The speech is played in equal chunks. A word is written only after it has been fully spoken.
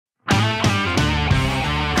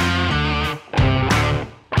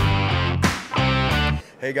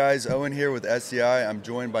Hey guys, Owen here with SDI. I'm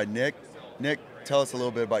joined by Nick. Nick, tell us a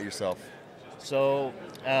little bit about yourself. So,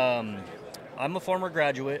 I'm a former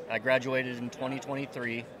graduate. I graduated in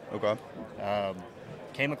 2023. Okay.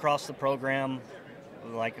 Came across the program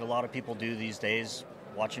like a lot of people do these days,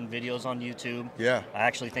 watching videos on YouTube. Yeah. I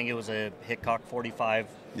actually think it was a Hickok 45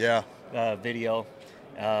 Yeah. video.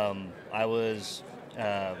 I was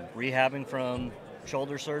rehabbing from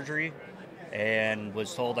shoulder surgery and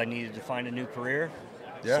was told I needed to find a new career.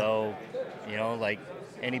 Yeah. So, like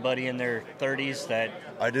anybody in their 30s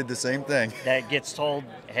I did the same thing. that gets told,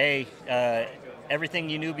 hey, everything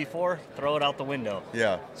you knew before, throw it out the window.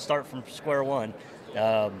 Yeah. Start from square one.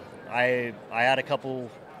 I had a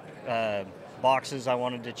couple boxes I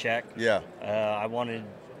wanted to check. Yeah. I wanted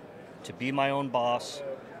to be my own boss,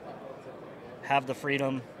 have the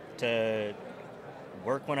freedom to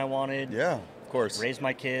work when I wanted, Yeah, of course. raise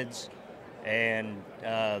my kids, and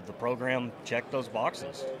the program checked those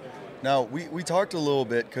boxes. Now, we talked a little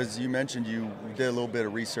bit because you mentioned you did a little bit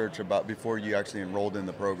of research about before you actually enrolled in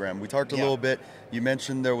the program. We talked a Yeah. little bit. You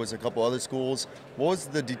mentioned there was a couple other schools. What was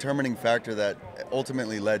the determining factor that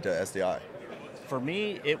ultimately led to SDI? For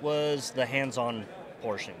me, it was the hands-on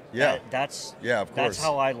portion. Yeah. That's Yeah, of course. That's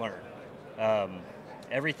how I learn.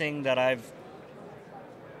 Everything that I've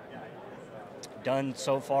done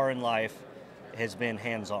so far in life has been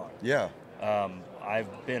hands-on. Yeah.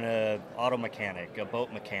 I've been a auto mechanic, a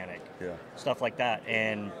boat mechanic, Yeah. stuff like that,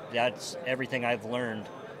 and that's everything I've learned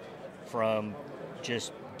from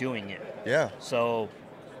just doing it. Yeah. So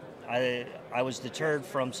I was deterred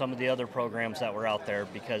from some of the other programs that were out there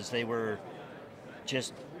because they were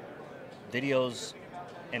just videos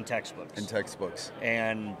and textbooks. In textbooks.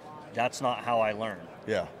 And that's not how I learn.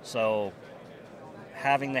 Yeah. So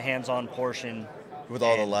having the hands-on portion With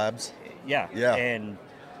all the and- labs. Yeah. Yeah. And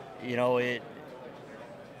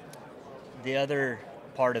the other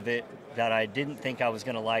part of it that I didn't think I was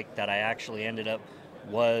going to like that I actually ended up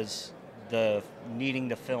was the needing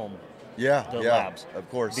to film Yeah. the yeah. labs. Of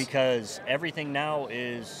course. Because everything now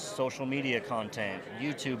is social media content,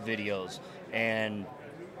 YouTube videos, and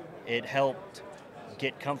it helped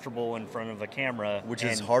get comfortable in front of a camera. Which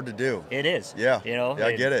is and hard to do. It is. Yeah. Yeah,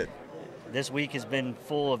 I get it. This week has been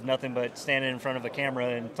full of nothing but standing in front of a camera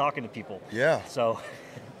and talking to people. Yeah. So,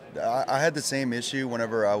 I had the same issue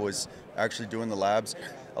whenever I was actually doing the labs.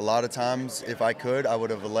 A lot of times, if I could, I would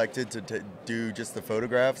have elected to do just the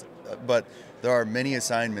photographs, but there are many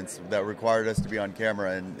assignments that required us to be on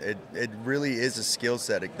camera, and it really is a skill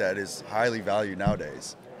set that is highly valued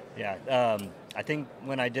nowadays. yeah, I think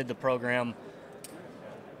when I did the program,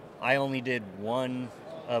 I only did one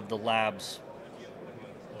of the labs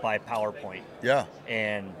by PowerPoint. Yeah.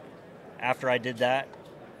 And after I did that,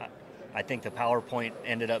 I think the PowerPoint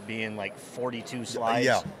ended up being like 42 slides.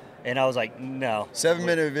 Yeah. And I was like, no.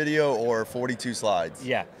 7-minute video or 42 slides.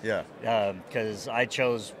 Yeah. Yeah. Because I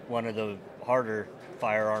chose one of the harder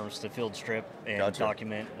firearms to field strip and Gotcha.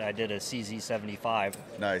 document. I did a CZ75.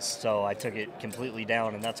 Nice. So I took it completely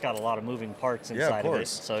down, and that's got a lot of moving parts Yeah, of inside of it. course.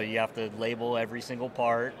 So you have to label every single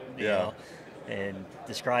part, you Yeah. know, and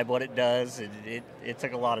describe what it does. It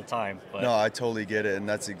took a lot of time. But No, I totally get it, and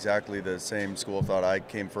that's exactly the same school of thought I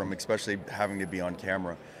came from, especially having to be on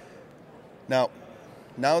camera. Now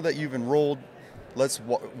that you've enrolled, let's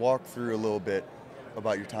walk through a little bit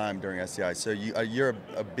about your time during SDI. So you're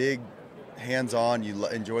a big hands-on, you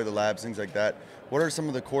enjoy the labs, things like that. What are some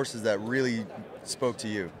of the courses that really spoke to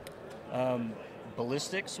you?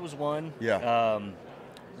 ballistics was one. Yeah.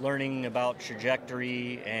 Learning about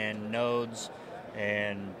trajectory and nodes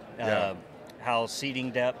and Yeah. how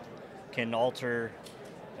seating depth can alter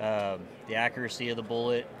the accuracy of the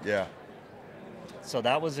bullet. Yeah. So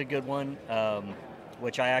that was a good one,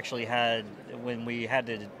 which I actually had when we had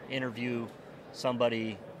to interview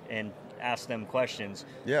somebody and ask them questions.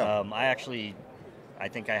 Yeah. I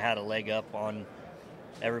think I had a leg up on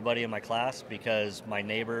everybody in my class because my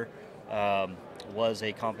neighbor was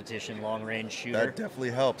a competition long-range shooter. That definitely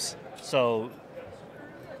helps. So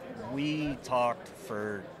we talked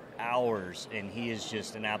for hours, and he is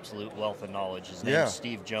just an absolute wealth of knowledge. His name Yeah. is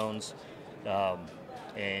Steve Jones,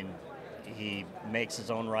 and he makes his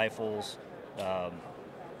own rifles.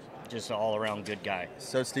 Just an all-around good guy.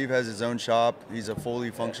 So Steve has his own shop. He's a fully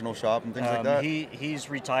functional shop and things like that? He's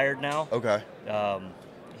retired now. Okay.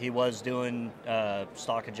 He was doing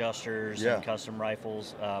stock adjusters Yeah. and custom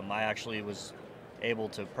rifles. I actually was able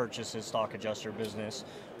to purchase his stock adjuster business,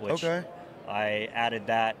 which Okay. I added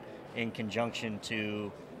that in conjunction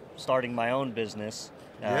to starting my own business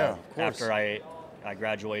Yeah, of course. after I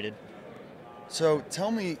graduated. So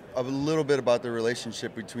tell me a little bit about the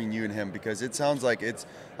relationship between you and him, because it sounds like it's,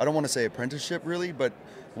 I don't want to say apprenticeship really, but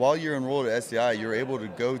while you're enrolled at SDI, you're able to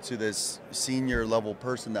go to this senior level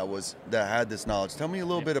person that had this knowledge. Tell me a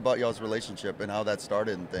little bit about y'all's relationship and how that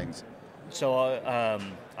started and things. So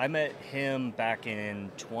I met him back in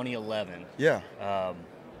 2011. Yeah.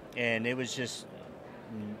 And it was just,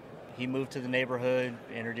 he moved to the neighborhood,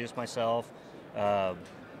 introduced myself.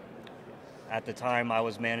 At the time, I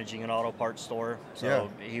was managing an auto parts store, so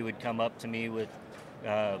he would come up to me with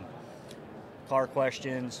car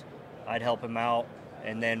questions. I'd help him out,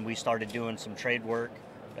 and then we started doing some trade work.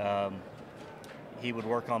 He would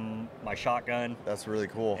work on my shotgun. That's really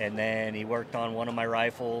cool. And then he worked on one of my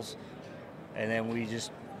rifles, and then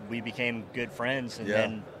we became good friends. And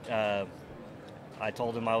then I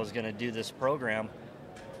told him I was going to do this program,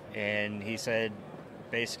 and he said,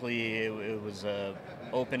 basically, it was a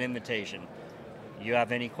open invitation. You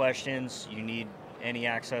have any questions, you need any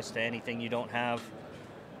access to anything you don't have.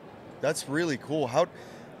 That's really cool. How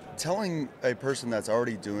telling a person that's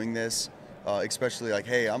already doing this, especially like,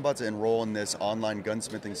 hey, I'm about to enroll in this online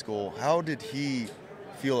gunsmithing school, how did he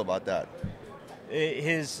feel about that?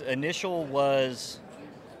 His initial was,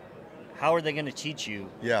 how are they going to teach you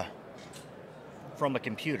from a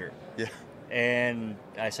computer? Yeah. And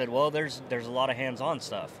I said, well, there's a lot of hands-on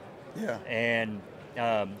stuff. Yeah. And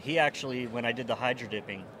he actually, when I did the hydro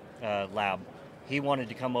dipping lab, he wanted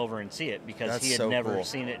to come over and see it because he had never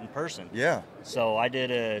seen it in person. Yeah. So I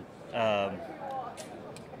did I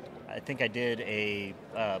think I did a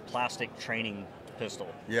plastic training pistol.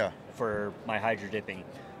 Yeah. For my hydro dipping,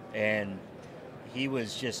 and he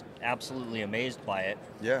was just absolutely amazed by it.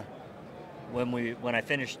 Yeah. When I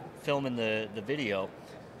finished filming the video,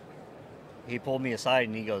 he pulled me aside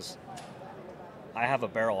and he goes, I have a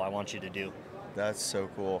barrel I want you to do. That's so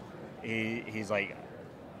cool. He's like,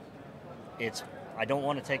 I don't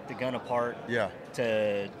want to take the gun apart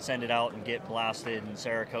to send it out and get blasted and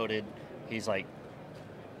Cerakoted. He's like,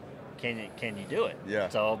 can you do it? Yeah.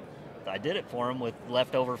 So I did it for him with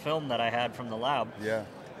leftover film that I had from the lab. Yeah.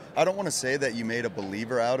 I don't want to say that you made a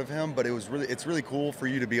believer out of him, but it's really cool for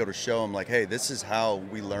you to be able to show him, like, hey, this is how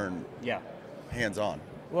we learn hands-on.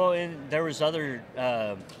 Well, and there was other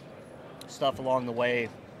stuff along the way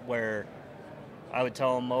where I would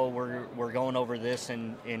tell him, oh, we're going over this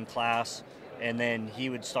in class, and then he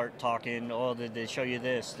would start talking, oh, did they show you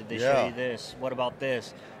this? Did they show you this? What about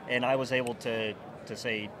this? And I was able to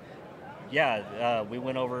say, we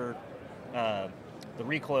went over the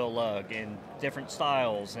recoil lug and different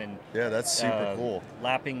styles, and that's super cool.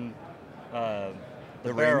 Lapping the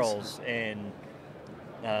barrels and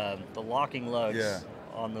the locking lugs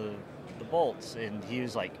on the bolts, and he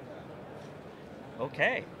was like,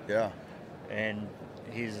 okay. Yeah. And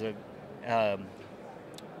he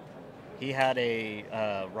had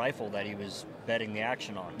a rifle that he was betting the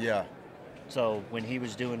action on. Yeah. So when he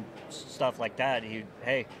was doing stuff like that,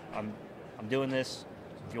 hey, I'm doing this.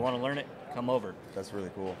 If you want to learn it, come over. That's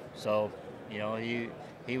really cool. So,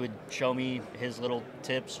 he would show me his little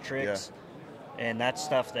tips, tricks, and that's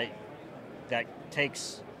stuff that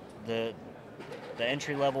takes the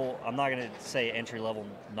entry level. I'm not going to say entry level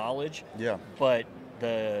knowledge. Yeah. But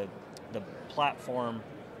the platform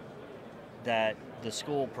that the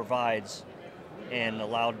school provides and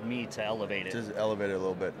allowed me to elevate it. Just elevate it a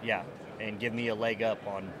little bit. Yeah, and give me a leg up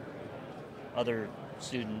on other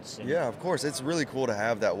students. Yeah, of course. It's really cool to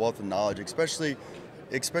have that wealth of knowledge, especially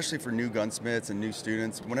for new gunsmiths and new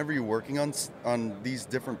students. Whenever you're working on these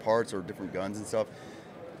different parts or different guns and stuff,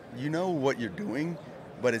 you know what you're doing,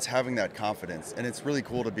 but it's having that confidence. And it's really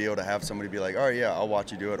cool to be able to have somebody be like, all right, yeah, I'll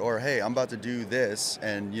watch you do it. Or, hey, I'm about to do this.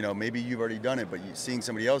 And, maybe you've already done it, but seeing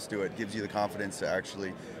somebody else do it gives you the confidence to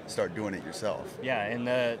actually start doing it yourself. Yeah, and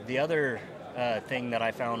the other thing that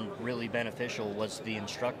I found really beneficial was the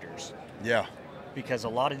instructors. Yeah. Because a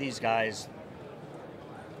lot of these guys,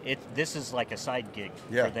 this is like a side gig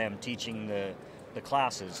for them, teaching the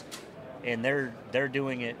classes. And they're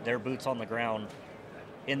doing it, their boots on the ground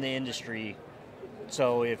in the industry.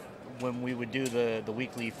 So when we would do the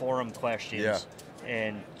weekly forum questions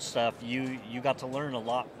and stuff, you got to learn a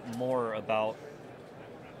lot more about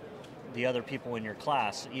the other people in your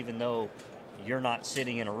class, even though you're not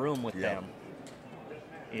sitting in a room with them.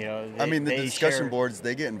 The discussion boards,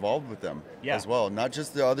 they get involved with them as well. Not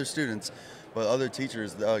just the other students, but other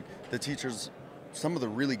teachers. The teachers, some of the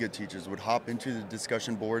really good teachers would hop into the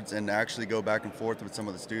discussion boards and actually go back and forth with some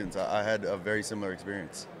of the students. I had a very similar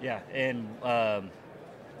experience. Yeah, and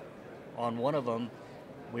on one of them,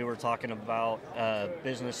 we were talking about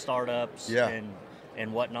business startups and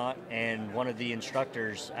and whatnot, and one of the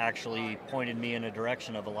instructors actually pointed me in a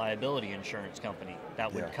direction of a liability insurance company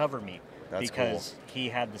that would cover me. That's because he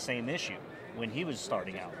had the same issue when he was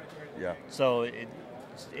starting out. Yeah. So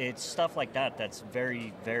it's stuff like that that's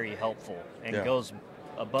very, very helpful and goes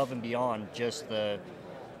above and beyond just the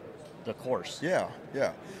course. Yeah,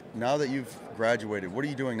 yeah. Now that you've graduated, what are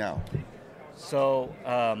you doing now? So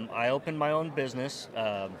I opened my own business.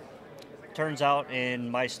 Turns out in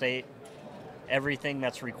my state, everything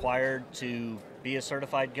that's required to be a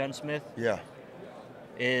certified gunsmith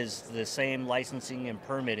is the same licensing and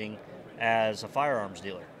permitting as a firearms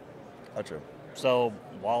dealer. Gotcha. So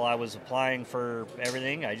while I was applying for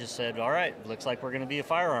everything, I just said, all right, looks like we're going to be a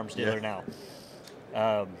firearms dealer now.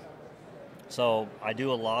 So I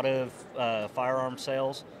do a lot of firearm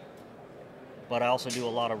sales, but I also do a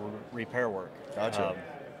lot of repair work. Gotcha.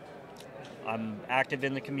 I'm active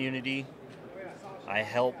in the community. I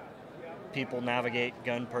help people navigate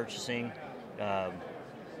gun purchasing a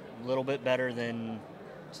little bit better than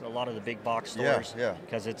a lot of the big box stores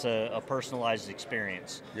because it's a personalized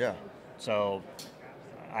experience. Yeah. So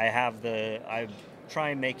I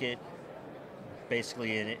try and make it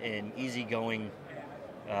basically an easygoing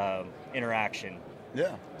interaction.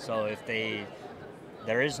 Yeah. So if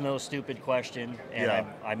there is no stupid question, and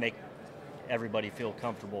I make everybody feel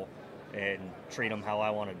comfortable and treat them how I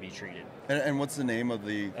want to be treated. And what's the name of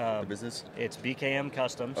the business? It's BKM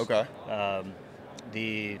Customs. Okay.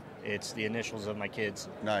 It's the initials of my kids.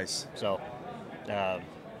 Nice. So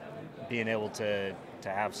being able to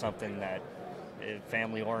have something that is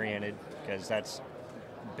family oriented, because that's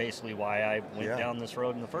basically why I went down this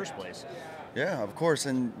road in the first place. Yeah, of course.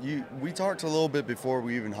 And we talked a little bit before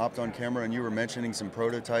we even hopped on camera, and you were mentioning some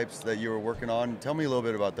prototypes that you were working on. Tell me a little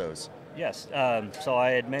bit about those. Yes. So I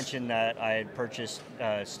had mentioned that I had purchased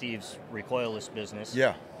Steve's recoilless business.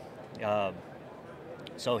 Yeah.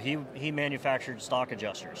 So he manufactured stock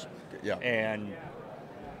adjusters. Yeah. And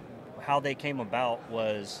how they came about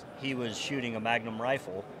was he was shooting a Magnum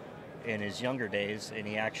rifle in his younger days, and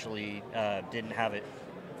he actually didn't have it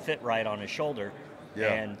fit right on his shoulder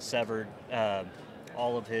and severed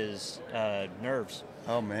all of his nerves.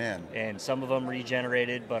 Oh, man. And some of them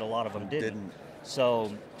regenerated, but a lot of them didn't.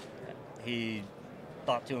 So he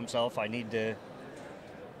thought to himself, I need to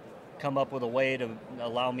come up with a way to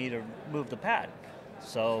allow me to move the pad.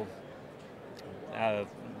 So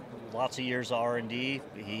lots of years of R&D,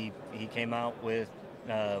 he came out with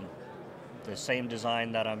the same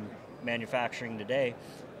design that I'm manufacturing today.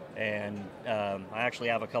 And I actually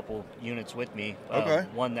have a couple units with me.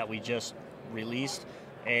 One that we just released,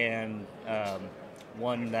 and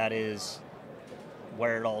one that is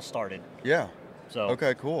where it all started. Yeah. So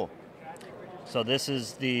okay, cool. So this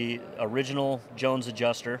is the original Jones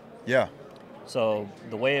adjuster. Yeah. So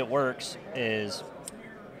the way it works is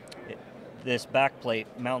this back plate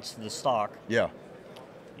mounts to the stock. Yeah.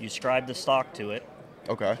 You scribe the stock to it.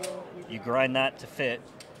 Okay. You grind that to fit,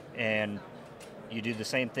 and you do the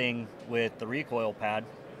same thing with the recoil pad.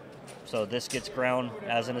 So this gets ground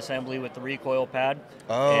as an assembly with the recoil pad.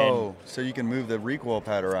 Oh, so you can move the recoil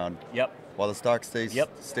pad around. Yep. While the stock stays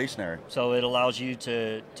stationary. So it allows you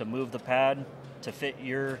to move the pad to fit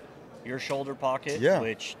your shoulder pocket,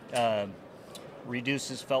 which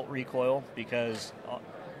reduces felt recoil, because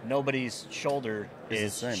nobody's shoulder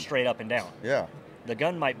is straight up and down. Yeah. The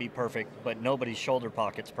gun might be perfect, but nobody's shoulder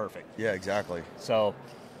pocket's perfect. Yeah, exactly. So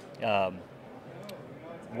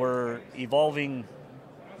we're evolving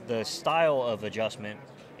the style of adjustment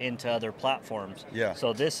into other platforms. Yeah.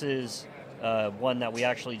 So this is one that we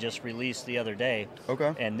actually just released the other day.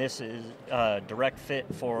 Okay. And this is direct fit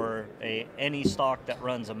for any stock that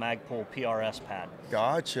runs a Magpul PRS pad.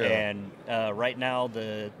 Gotcha. And right now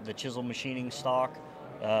the chisel machining stock,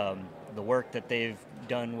 the work that they've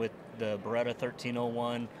done with the Beretta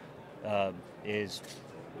 1301 is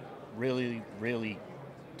really, really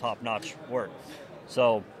top-notch work.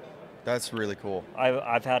 So that's really cool.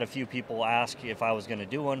 I've had a few people ask if I was going to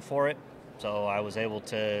do one for it, so I was able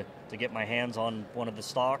to get my hands on one of the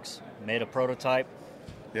stocks, made a prototype.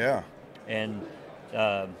 Yeah. And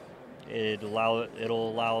it'll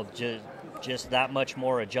allow just that much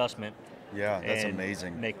more adjustment. Yeah, that's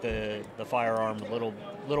amazing. Make the firearm a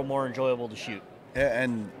little more enjoyable to shoot.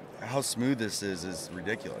 And how smooth this is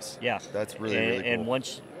ridiculous. Yeah. That's really cool. And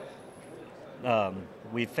once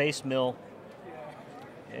we face mill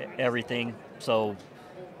everything, so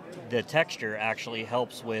the texture actually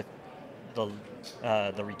helps with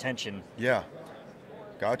the retention. Yeah.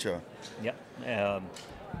 Gotcha. Yep.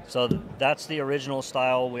 So that's the original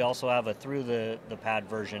style. We also have a through the pad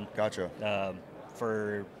version. Gotcha.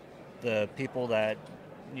 For the people that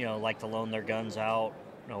like to loan their guns out,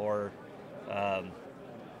 or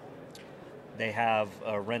they have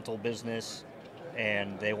a rental business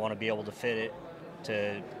and they want to be able to fit it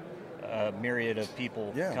to a myriad of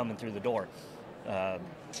people coming through the door.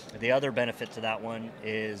 The other benefit to that one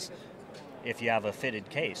is if you have a fitted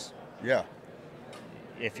case. Yeah.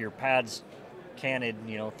 If your pad's canted,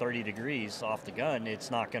 30 degrees off the gun,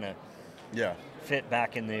 it's not going to fit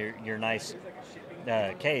back in your nice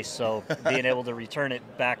case. So being able to return it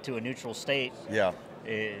back to a neutral state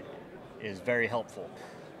is very helpful.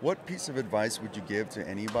 What piece of advice would you give to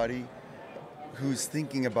anybody who's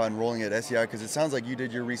thinking about enrolling at SDI? Because it sounds like you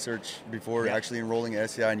did your research before actually enrolling at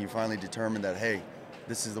SDI and you finally determined that, hey,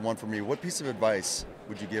 this is the one for me. What piece of advice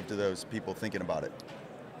would you give to those people thinking about it?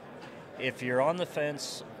 If you're on the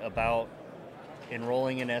fence about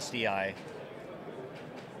enrolling in SDI,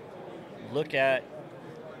 look at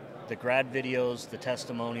the grad videos, the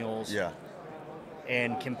testimonials,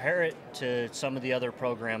 and compare it to some of the other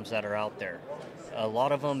programs that are out there. A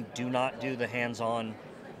lot of them do not do the hands-on.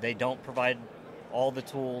 They don't provide all the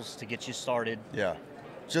tools to get you started. Yeah.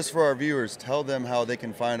 Just for our viewers, tell them how they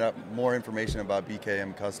can find out more information about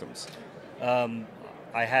BKM Customs.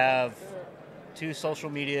 I have 2 social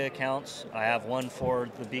media accounts. I have one for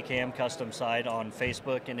the BKM Customs side on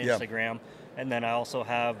Facebook and Instagram, and then I also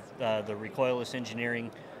have the Recoilless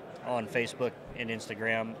Engineering on Facebook and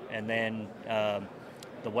Instagram, and then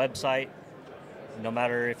the website. No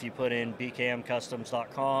matter if you put in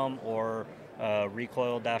bkmcustoms.com or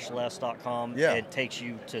recoil-less.com, it takes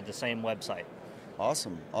you to the same website.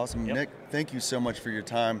 Awesome. Nick, thank you so much for your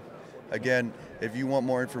time. Again, if you want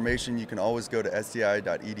more information, you can always go to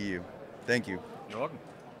sdi.edu. Thank you. You're welcome.